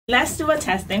Let's do a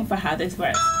testing for how this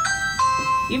works.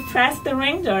 You press the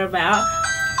Ring doorbell.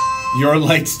 Your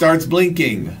light starts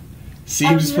blinking.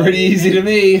 Seems pretty easy to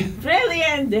me.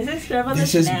 Brilliant. This is revolutionary.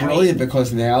 This is brilliant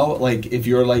because now, like, if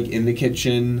you're like in the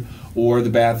kitchen or the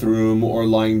bathroom or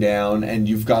lying down and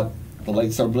you've got the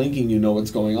lights start blinking, you know what's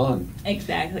going on.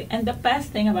 Exactly. And the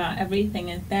best thing about everything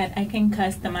is that I can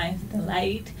customize the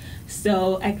light.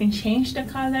 So I can change the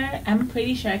color. I'm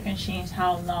pretty sure I can change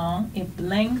how long it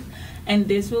blinks. And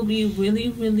this will be really,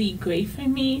 really great for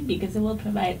me because it will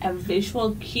provide a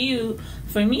visual cue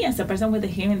for me as a person with a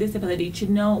hearing disability to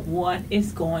know what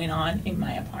is going on in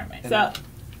my apartment. So,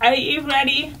 are you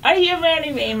ready? Are you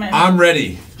ready, Raymond? I'm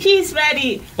ready. He's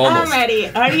ready. Almost. I'm ready.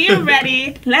 Are you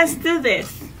ready? Let's do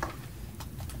this.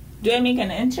 Do I make an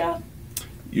intro?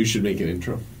 You should make an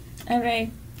intro. All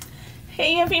right.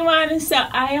 Hey, everyone. So,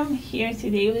 I am here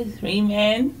today with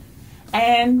Raymond.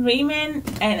 And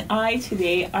Raymond and I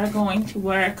today are going to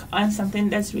work on something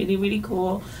that's really, really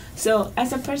cool. So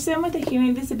as a person with a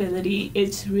hearing disability,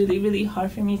 it's really, really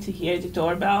hard for me to hear the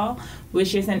doorbell,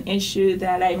 which is an issue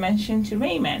that I mentioned to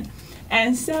Raymond.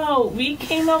 And so we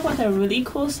came up with a really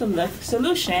cool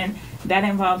solution that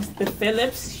involves the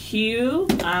Philips Hue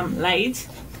light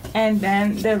and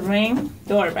then the Ring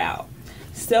doorbell.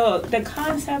 So the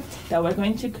concept that we're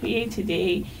going to create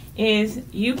today is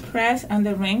you press on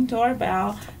the Ring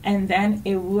doorbell and then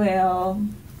it will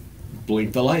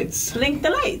blink the lights. Blink the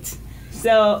lights.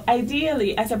 So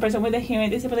ideally, as a person with a hearing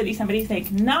disability, somebody's like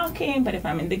knocking, but if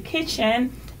I'm in the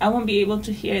kitchen, I won't be able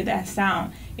to hear that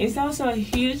sound. It's also a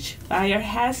huge fire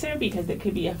hazard because there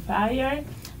could be a fire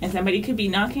and somebody could be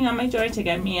knocking on my door to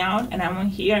get me out and I won't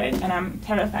hear it and I'm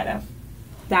terrified of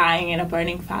dying in a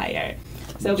burning fire.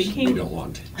 So we don't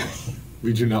want it.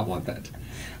 We do not want that.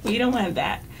 We don't want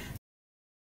that.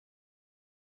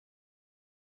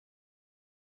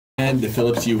 And the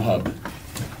Philips Hue hub.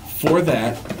 For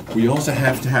that, we also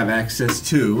have to have access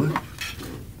to,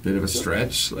 bit of a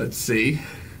stretch, let's see,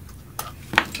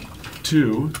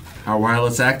 to our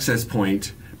wireless access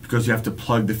point because you have to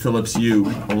plug the Philips Hue,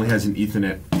 only has an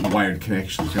Ethernet wired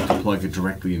connection, so you have to plug it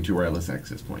directly into your wireless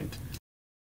access point.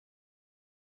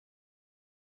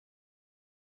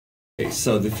 Okay,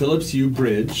 so the Philips Hue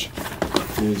bridge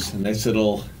is a nice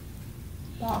little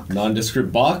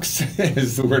nondescript box,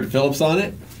 has the word Philips on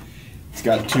it. It's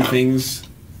got two things.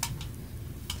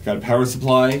 It's got a power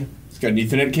supply. It's got an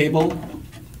Ethernet cable.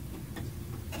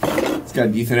 It's got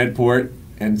an Ethernet port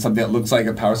and something that looks like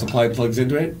a power supply plugs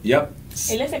into it. Yep.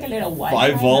 It looks like a little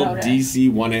Wi-Fi 5 volt router.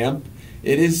 DC 1 amp.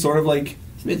 It is sort of like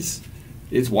it's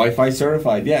Wi-Fi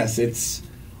certified. Yes, it's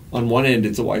on one end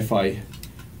it's a Wi-Fi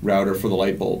router for the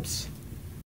light bulbs.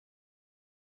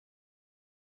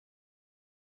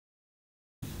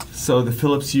 So the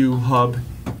Philips Hue hub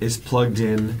is plugged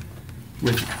in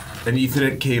with an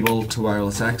Ethernet cable to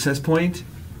wireless access point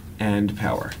and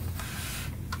power.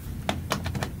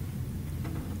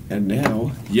 And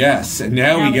now, yes, and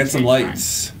now we get some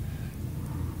lights.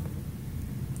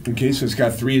 Okay, so it's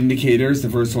got 3 indicators. The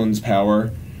first one's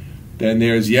power. Then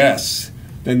there's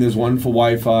Then there's one for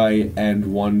Wi-Fi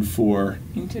and one for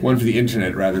the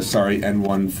internet rather. Sorry, and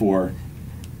one for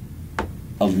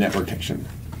network connection.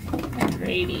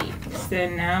 Alrighty. So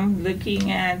now I'm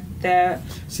looking at the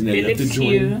Philips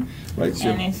Hue, right, so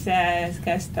and it says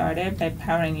get started by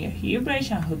powering your Hue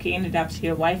bridge and hooking it up to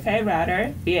your Wi-Fi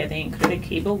router via the included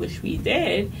cable, which we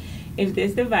did. If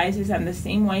this device is on the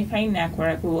same Wi-Fi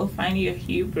network, we will find your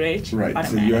Hue bridge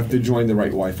automatically. So you have to join the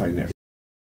right Wi-Fi network.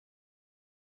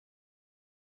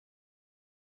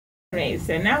 Right,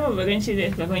 so now what we're going to do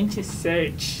is we're going to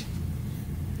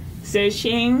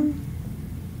searching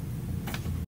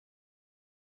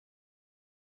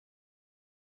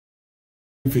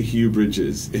for Hue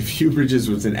Bridges. If Hue Bridges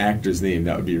was an actor's name,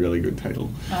 that would be a really good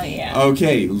title. Oh yeah.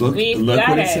 Okay, look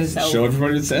what it says. So show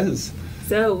everyone what it says.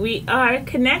 So we are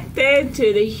connected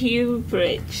to the Hue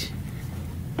bridge.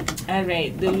 All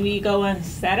right, do we go on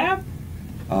setup?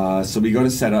 So we go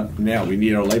to setup. Now we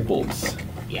need our light bulbs.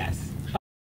 Yes.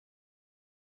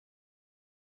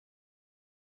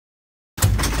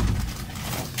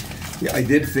 Yeah, I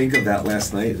did think of that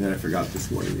last night, and then I forgot this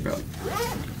morning about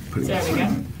putting There we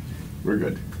go. We're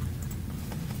good.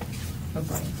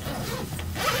 Okay.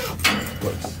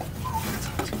 Whoops.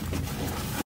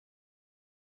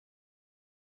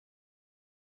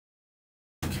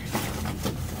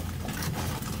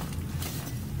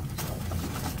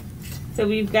 So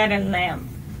we've got a lamp.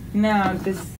 Now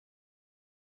this.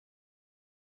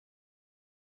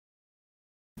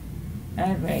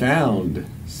 All right. Found.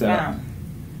 Setup.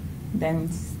 Then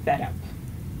setup.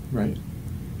 Right.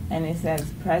 And it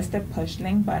says press the push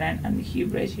link button on the Hue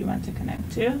bridge you want to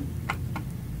connect to.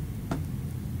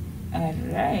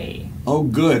 All right. Oh,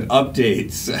 good.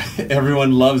 Updates.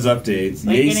 Everyone loves updates.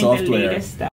 We're Yay, getting software. the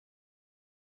latest stuff.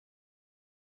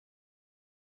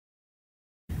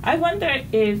 I wonder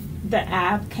if the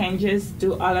app can just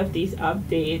do all of these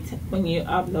updates when you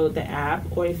upload the app,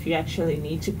 or if you actually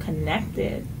need to connect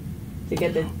it to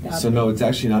get the So no, it's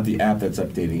actually not the app that's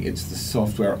updating. It's the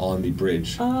software on the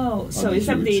bridge. Oh, so the it's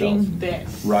queue updating itself.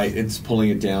 this. Right. It's pulling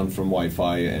it down from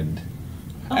Wi-Fi, and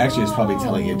actually it's probably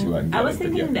telling it to. I was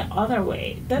thinking the other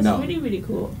way. That's No. really, really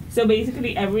cool. So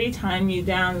basically, every time you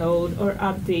download or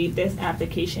update this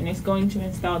application, it's going to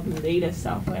install the latest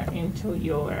software into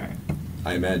your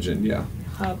I imagine, yeah.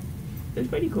 hub. That's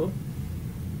pretty cool.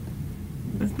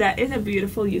 That is a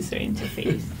beautiful user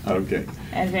interface. Okay.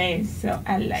 Okay, so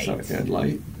a light. So add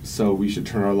light. So we should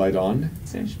turn our light on.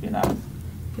 Search below.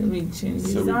 Can we turn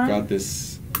this So we've on? got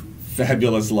this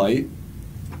fabulous light.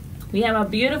 We have a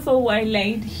beautiful white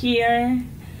light here.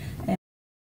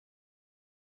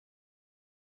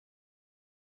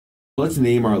 Let's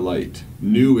name our light.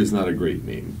 New is not a great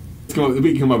name. We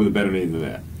can come up with a better name than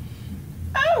that.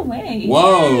 Oh, wait.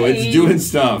 Whoa, Yay. it's doing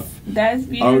stuff. That's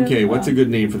beautiful. Okay, what's a good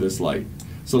name for this light?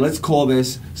 So let's call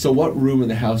this, so what room in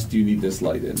the house do you need this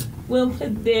light in? We'll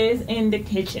put this in the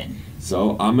kitchen.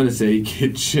 So I'm going to say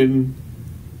kitchen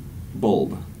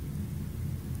bulb.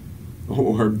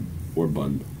 Or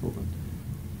bun. Hold on.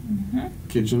 Mm-hmm.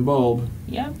 Kitchen bulb.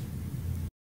 Yep.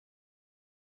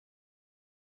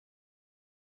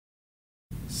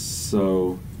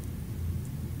 So,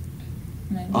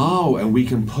 oh, and we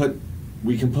can put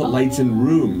lights in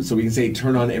rooms. So we can say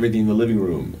turn on everything in the living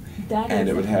room. And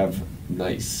it would have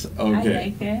nice. Okay. I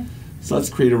like it. So let's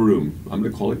create a room. I'm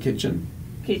going to call it kitchen.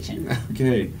 Kitchen.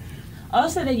 Okay.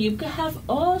 Also, that you could have,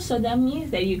 also that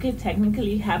means that you could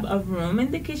technically have a room in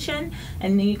the kitchen,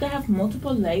 and then you could have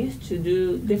multiple lights to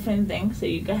do different things. So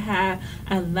you could have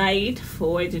a light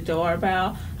for the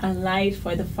doorbell, a light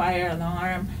for the fire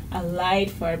alarm, a light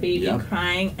for a baby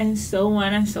crying, and so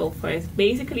on and so forth.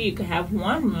 Basically, you could have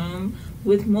one room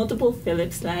with multiple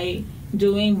Philips lights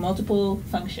doing multiple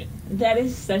functions. That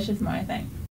is such a smart thing.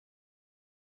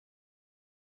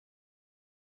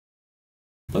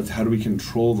 How do we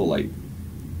control the light?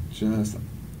 Just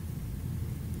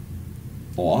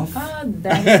off?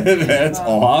 That's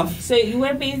off. So you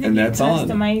are basically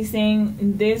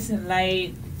customizing this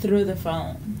light through the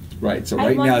phone. Right, so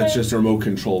right now it's just a remote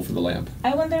control for the lamp.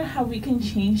 I wonder how we can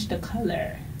change the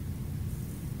color.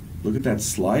 Look at that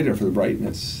slider for the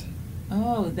brightness.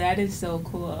 Oh, that is so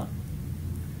cool.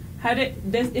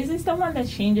 Is this the one that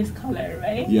changes color,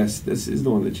 right? Yes, this is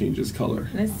the one that changes color.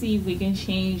 Let's see if we can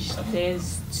change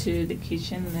this to the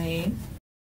kitchen light.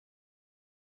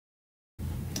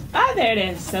 Ah, there it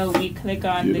is. So we click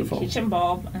on the kitchen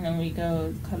bulb, and then we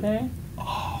go color.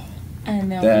 Oh,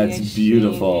 and then that's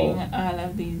beautiful. All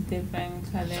of these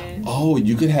different colors. Oh,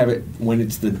 you could have it when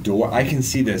it's the door. I can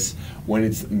see this when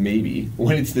it's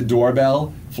the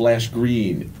doorbell, flash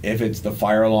green. If it's the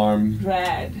fire alarm,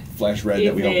 red. Flash red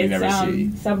that we never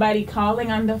see. Somebody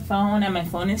calling on the phone, and my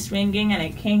phone is ringing, and I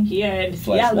can't hear it.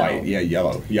 Flash yellow. white. Yeah,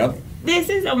 yellow. Yep. This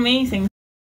is amazing.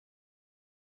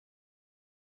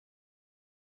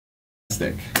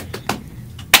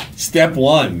 Step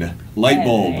 1, light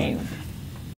bulb. Okay.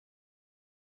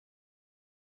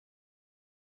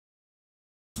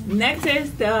 Next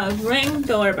is the Ring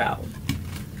doorbell.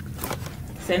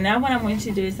 So now what I'm going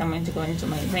to do is I'm going to go into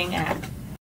my Ring app.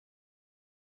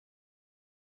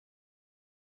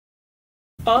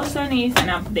 Also needs an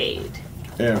update.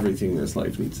 Everything in this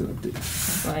life needs an update.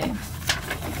 Okay.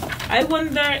 I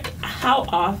wonder how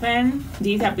often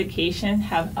these applications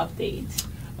have updates.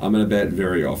 I'm going to bet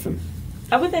very often.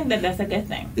 I would think that that's a good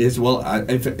thing.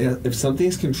 If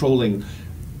something's controlling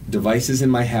devices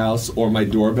in my house or my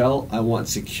doorbell, I want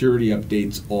security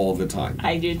updates all the time.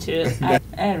 I do too.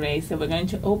 Alright, so we're going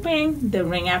to open the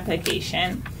Ring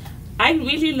application. I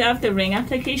really love the Ring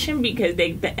application because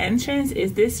the entrance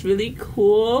is this really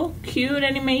cool, cute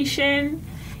animation.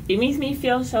 It makes me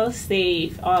feel so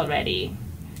safe already.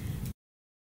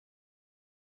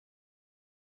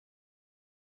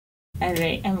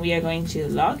 Alright, and we are going to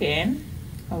log in.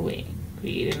 Oh wait,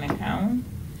 create an account.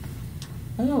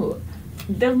 Oh,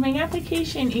 the Ring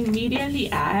application immediately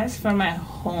asks for my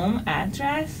home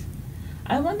address.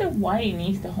 I wonder why it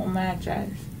needs the home address.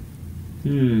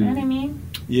 You know what I mean?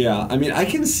 Yeah, I mean, I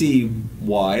can see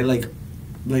why. Like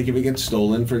if it gets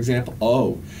stolen, for example.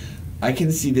 Oh, I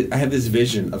can see that. I have this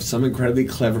vision of some incredibly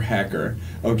clever hacker,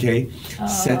 okay,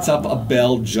 sets up a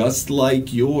bell just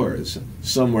like yours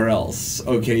somewhere else,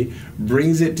 okay,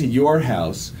 brings it to your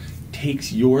house,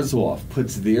 takes yours off,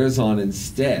 puts theirs on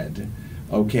instead,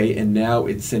 Okay, and now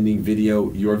it's sending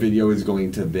video. Your video is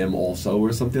going to them also,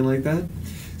 or something like that.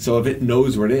 So if it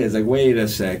knows where it is, like, wait a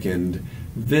second,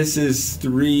 this is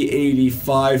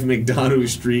 385 McDonough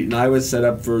Street, and I was set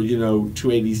up for,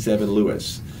 287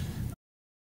 Lewis.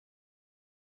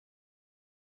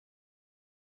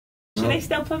 Should I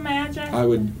still put my address? I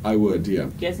would, yeah.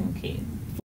 Just in case.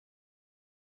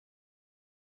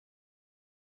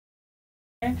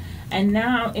 And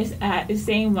now it's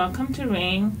saying, welcome to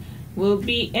Ring. Will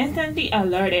be instantly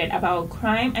alerted about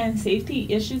crime and safety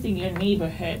issues in your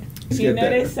neighborhood. If you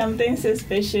notice something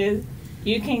suspicious,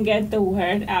 you can get the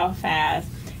word out fast.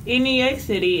 In New York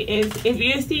City, if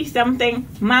you see something,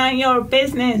 mind your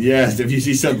business. Yes, if you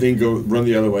see something, go run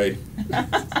the other way.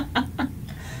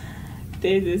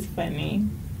 This is funny.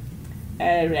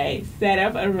 Alright, set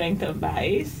up a Ring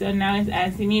device. So now it's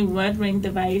asking me what Ring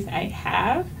device I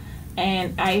have.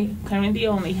 And I currently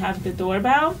only have the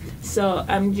doorbell, so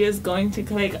I'm just going to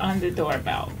click on the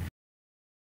doorbell.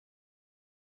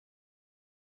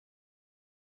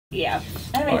 Yeah.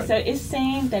 Alright, so it's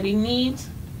saying that it needs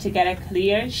to get a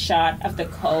clear shot of the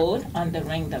code on the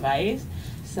Ring device.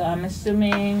 So I'm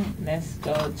assuming, let's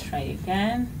go try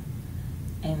again.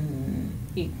 And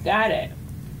it got it.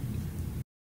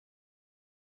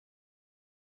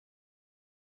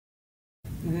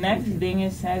 Next thing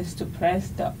it says to press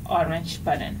the orange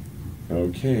button.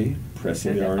 Okay,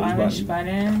 pressing the orange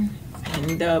button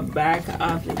in the back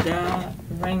of the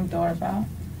Ring doorbell.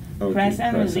 Okay, press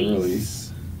and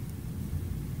release.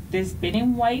 The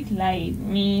spinning white light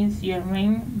means your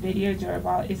Ring video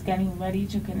doorbell is getting ready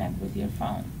to connect with your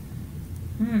phone.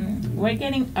 We're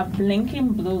getting a blinking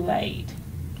blue light.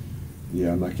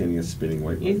 Yeah, I'm not getting a spinning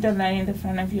white light. Is the light in the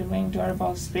front of your Ring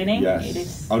doorbell spinning? Yes. It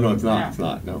is. Oh, no, it's not. No. It's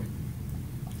not, no.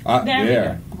 Ah,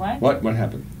 there. What? What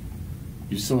happened?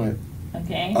 You saw it.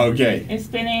 Okay. Okay. It's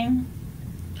spinning.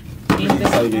 In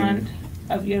the front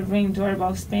of your Ring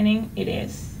doorbell spinning, it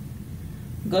is.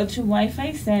 Go to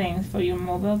Wi-Fi settings for your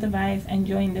mobile device and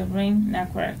join the Ring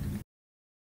network.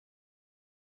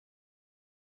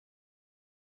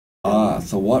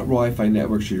 So what Wi-Fi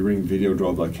network should your Ring video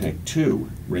doorbell connect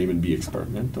to? Raymond, be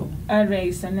experimental.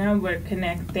 Alright, so now we're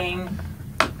connecting.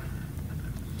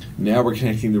 Now we're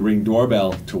connecting the Ring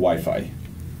doorbell to Wi-Fi,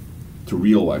 to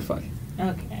real Wi-Fi.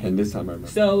 Okay. And this time I remember.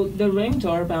 So the Ring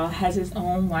doorbell has its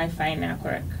own Wi-Fi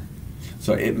network.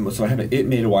 So it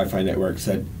made a Wi-Fi network,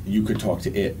 said you could talk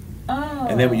to it. Oh.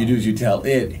 And then what you do is you tell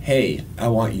it, hey, I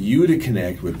want you to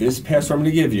connect with this password I'm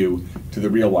going to give you to the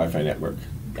real Wi-Fi network.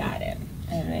 Got it.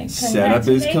 All right. Setup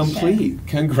is complete.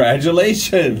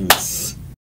 Congratulations.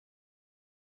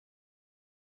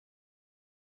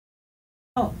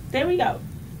 Oh, there we go.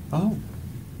 Oh,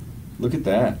 look at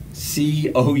that.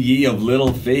 C-O ye of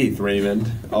little faith,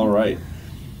 Raymond. All right.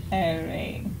 All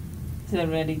right. So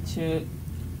ready to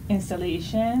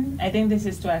installation. I think this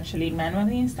is to actually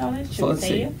manually install it. So let's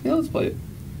see. Yeah, let's play it.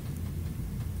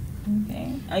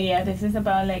 Okay. Oh yeah, this is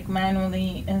about like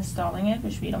manually installing it,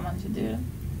 which we don't want to do.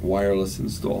 Wireless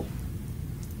install.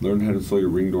 Learn how to install your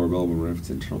Ring doorbell when it its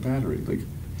internal battery. Like.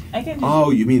 I can. Oh,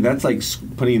 you mean that's like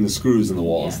putting in the screws in the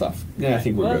wall and stuff? Yeah, I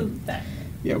think we're good. Done.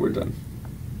 Yeah, we're done.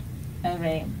 All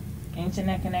right.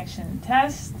 Internet connection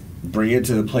test. Bring it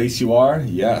to the place you are.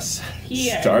 Yes.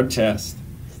 Here. Start test.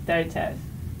 Start test.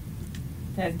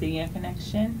 Testing your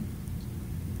connection.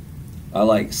 I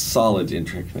like solid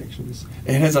internet connections.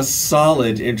 It has a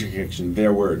solid internet connection.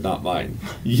 Their word, not mine.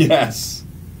 Yes.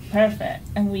 Perfect.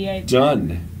 And we are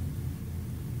done.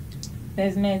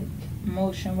 Let's make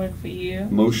motion work for you.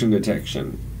 Motion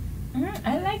detection.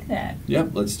 I like that.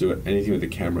 Yep, let's do it. Anything with the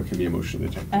camera can be a motion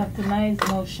detector. Optimize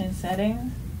motion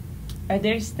settings. Are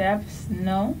there steps?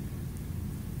 No.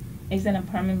 It's an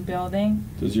apartment building.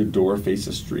 Does your door face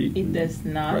a street? It does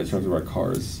not. Right, talking about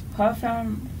cars. How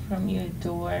from your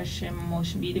door should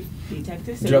motion be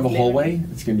detected? So do you have a hallway?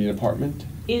 It's going to be an apartment?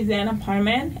 It's an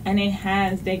apartment, and it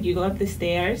has, like, you go up the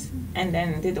stairs, and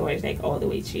then the door is, like, all the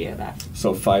way to your left.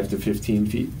 So 5 to 15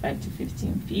 feet? 5 to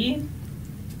 15 feet.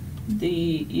 The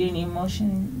unit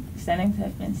motion settings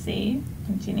have been saved.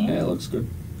 Continue. Yeah, it looks good.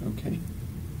 Okay.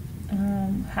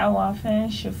 How often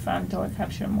should front door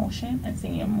capture motion and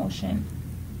senior motion?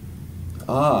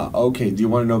 Okay. Do you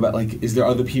want to know about, like, is there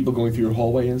other people going through your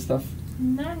hallway and stuff?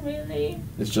 Not really.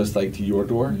 It's just, like, to your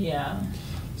door? Yeah.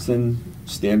 So then,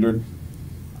 standard.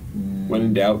 When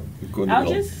in doubt, go in the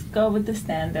middle. I'll just go with the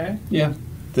standard. Yeah.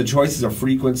 The choices are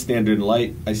frequent, standard, and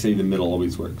light. I say the middle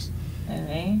always works.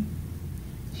 Okay.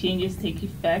 Changes take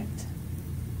effect.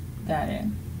 Got it.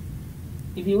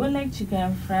 If you would like to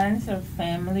get friends or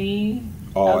family,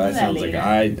 that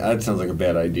sounds like a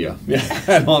bad idea. Yeah,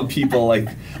 I don't want people like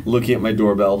looking at my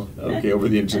doorbell. Okay, over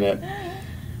the internet.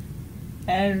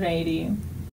 Alrighty.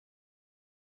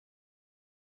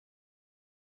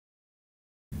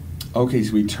 Okay,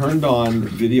 so we turned on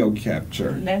video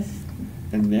capture.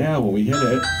 And now when we hit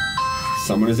it,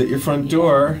 someone is at your front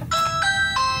door.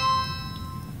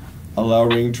 Allow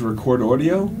Ring to record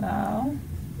audio? No.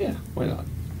 Yeah, why not?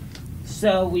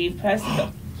 So we press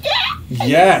the...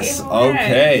 Yes,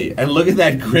 okay. And look at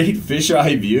that great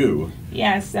fisheye view.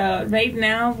 Yeah, so right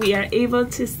now we are able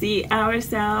to see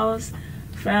ourselves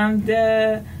from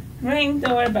the Ring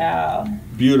doorbell.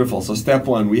 Beautiful. So step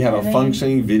one, we have a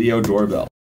functioning video doorbell.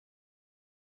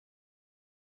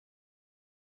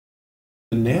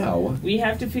 Now we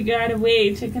have to figure out a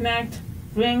way to connect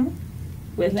Ring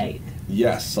with Light.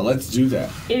 Yes, so let's do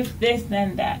that. If this,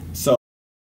 then that. So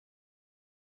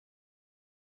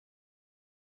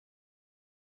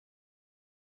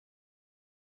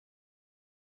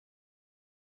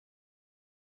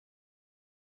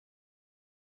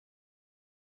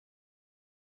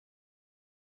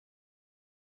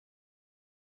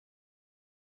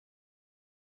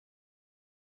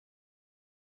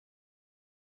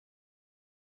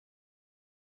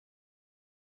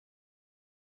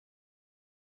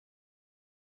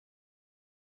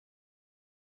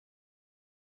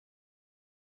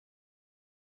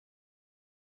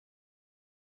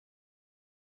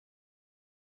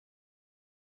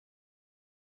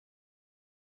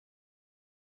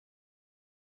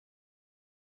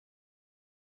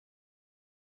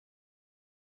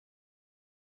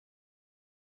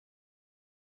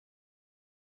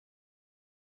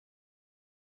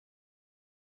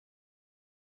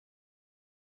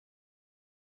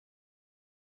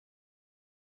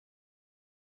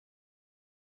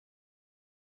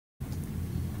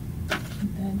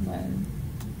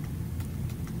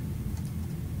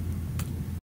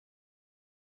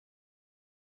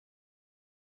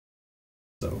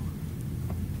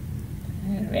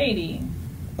Alrighty.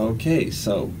 okay,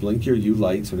 so blink your U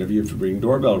lights whenever your Ring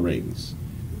doorbell rings.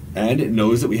 And it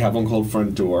knows that we have one called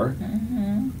front door.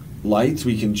 Lights,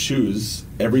 we can choose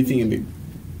everything in the,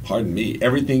 pardon me,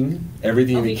 everything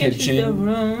in the kitchen, the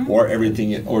room, or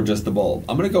everything, or just the bulb.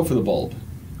 I'm going to go for the bulb.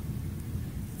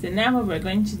 So now what we're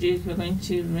going to do is we're going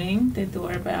to ring the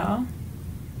doorbell.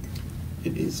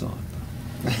 It is on.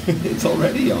 It's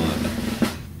already on.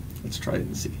 Let's try it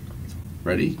and see.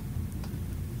 Ready?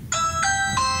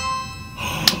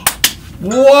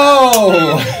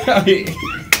 Whoa!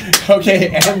 Okay,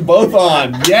 and both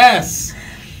on. Yes!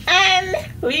 And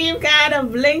we've got a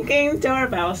blinking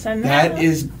doorbell. So now, that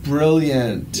is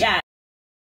brilliant. Yeah.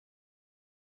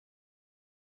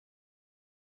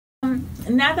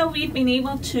 Now that we've been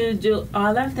able to do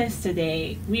all of this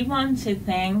today, we want to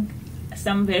thank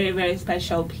some very, very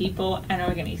special people and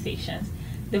organizations.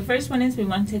 The first one is we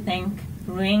want to thank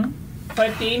Ring for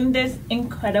creating this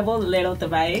incredible little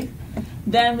device.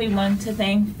 Then we want to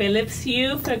thank Philips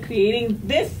Hue for creating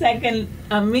this second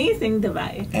amazing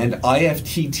device. And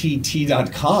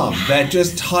IFTTT.com, that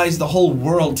just ties the whole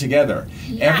world together.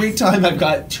 Yes. Every time I've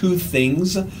got two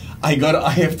things, I go to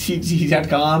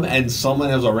IFTTT.com and someone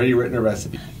has already written a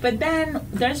recipe. But then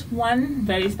there's one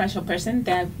very special person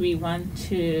that we want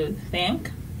to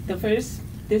thank.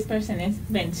 This person is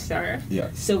VinceServe.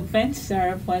 Yes. So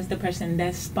VinceServe was the person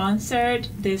that sponsored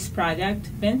this project.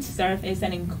 VinceServe is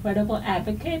an incredible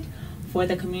advocate for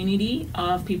the community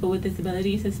of people with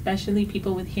disabilities, especially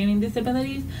people with hearing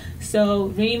disabilities. So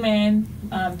Raymond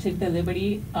took the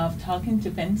liberty of talking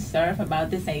to VinceServe about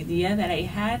this idea that I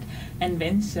had, and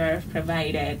VinceServe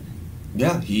provided.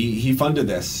 Yeah, he funded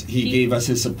this. He gave us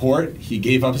his support. He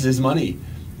gave us his money.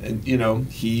 And, you know,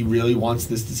 he really wants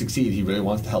this to succeed. He really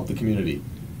wants to help the community.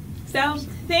 So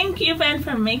thank you, Ben,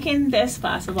 for making this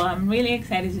possible. I'm really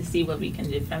excited to see what we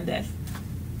can do from this.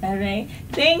 All right.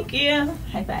 Thank you.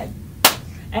 High five.